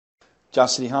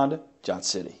Johnson City Honda,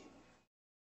 Johnson City.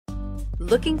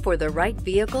 Looking for the right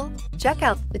vehicle? Check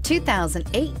out the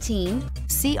 2018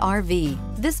 CR-V.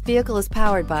 This vehicle is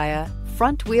powered by a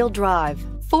front-wheel drive,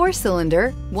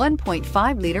 4-cylinder,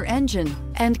 1.5-liter engine,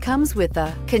 and comes with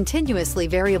a continuously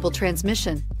variable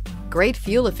transmission. Great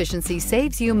fuel efficiency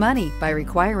saves you money by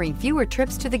requiring fewer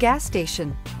trips to the gas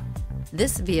station.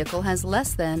 This vehicle has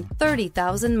less than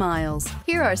 30,000 miles.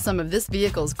 Here are some of this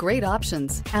vehicle's great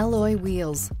options: alloy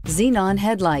wheels, xenon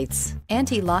headlights,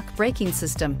 anti-lock braking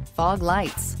system, fog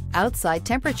lights, outside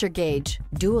temperature gauge,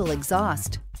 dual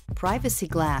exhaust, privacy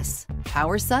glass,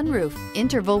 power sunroof,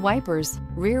 interval wipers,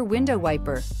 rear window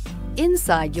wiper.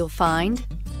 Inside you'll find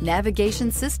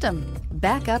navigation system,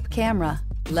 backup camera,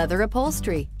 leather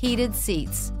upholstery, heated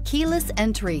seats, keyless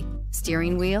entry,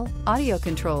 steering wheel audio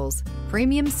controls,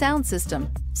 premium sound system,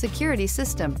 security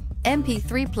system,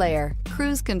 MP3 player,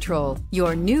 cruise control.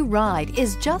 Your new ride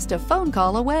is just a phone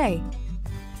call away.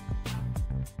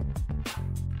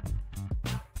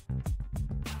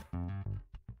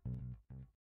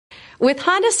 With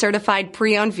Honda certified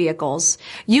pre-owned vehicles,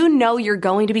 you know you're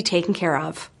going to be taken care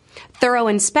of. Thorough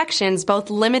inspections, both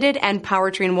limited and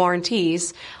powertrain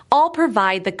warranties, all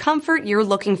provide the comfort you're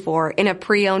looking for in a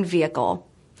pre-owned vehicle.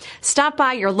 Stop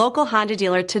by your local Honda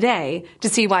dealer today to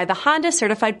see why the Honda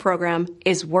Certified program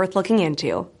is worth looking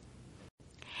into.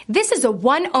 This is a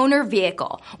one-owner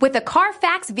vehicle with a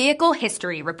Carfax Vehicle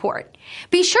History Report.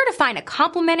 Be sure to find a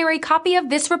complimentary copy of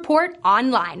this report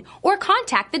online or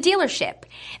contact the dealership.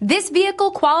 This vehicle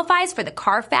qualifies for the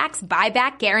Carfax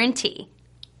Buyback Guarantee.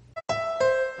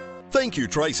 Thank you,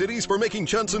 Tri-Cities, for making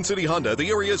Johnson City Honda the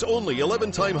area's only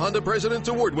 11-time Honda President's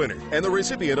Award winner and the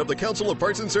recipient of the Council of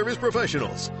Parts and Service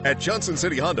Professionals. At Johnson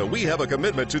City Honda, we have a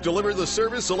commitment to deliver the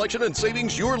service, selection, and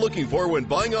savings you're looking for when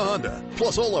buying a Honda.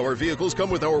 Plus, all our vehicles come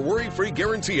with our worry-free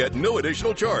guarantee at no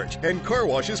additional charge and car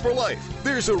washes for life.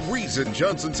 There's a reason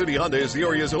Johnson City Honda is the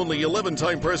area's only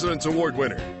 11-time President's Award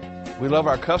winner. We love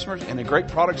our customers and the great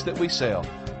products that we sell.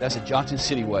 That's the Johnson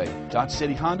City way. Johnson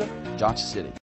City Honda, Johnson City.